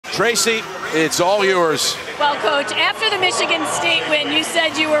Tracy, it's all yours. Well, Coach, after the Michigan State win, you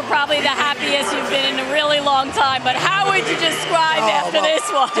said you were probably the happiest you've been in a really long time, but how would you describe after this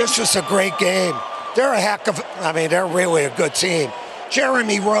one? This was a great game. They're a heck of, they're really a good team.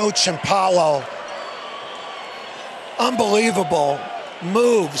 Jeremy Roach and Paolo, unbelievable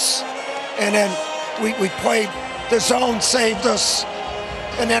moves. And then we played, the zone saved us.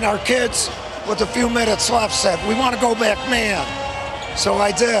 And then our kids, with a few minutes left, said, we want to go back man. So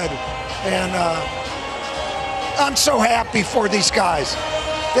I did. And I'm so happy for these guys.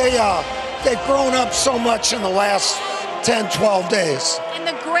 They've grown up so much in the last 10, 12 days. And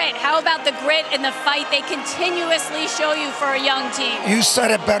the grit, how about the grit and the fight they continuously show you for a young team? You said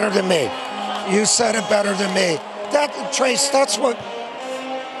it better than me. You said it better than me. Trace, that's what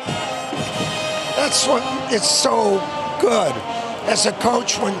it's so good as a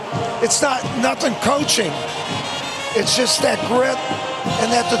coach when it's not nothing coaching. It's just that grit and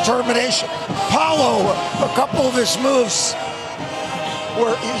that determination. Paolo, a couple of his moves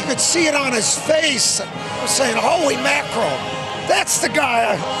where you could see it on his face, saying, holy mackerel, that's the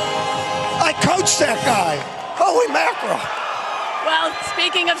guy. I coached that guy. Holy mackerel. Well,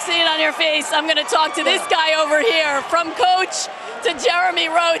 speaking of seeing it on your face, I'm going to talk to this guy over here, from Coach to Jeremy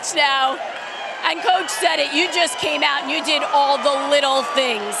Roach now. And Coach said it, you just came out and you did all the little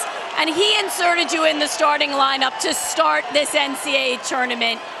things. And he inserted you in the starting lineup to start this NCAA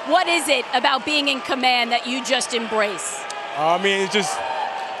tournament. What is it about being in command that you just embrace? It's just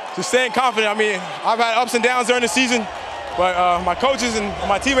staying confident. I've had ups and downs during the season, but my coaches and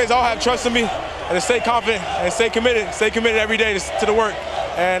my teammates all have trust in me, and to stay confident and stay committed every day to the work.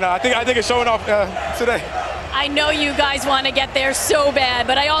 And I think it's showing off today. I know you guys want to get there so bad,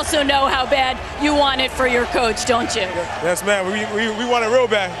 but I also know how bad you want it for your coach, don't you? Yes, man. We want it real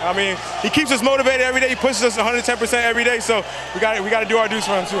bad. He keeps us motivated every day. He pushes us 110% every day. So we got to do our dues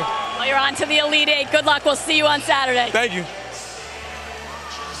for him too. Well, you're on to the Elite Eight. Good luck. We'll see you on Saturday. Thank you.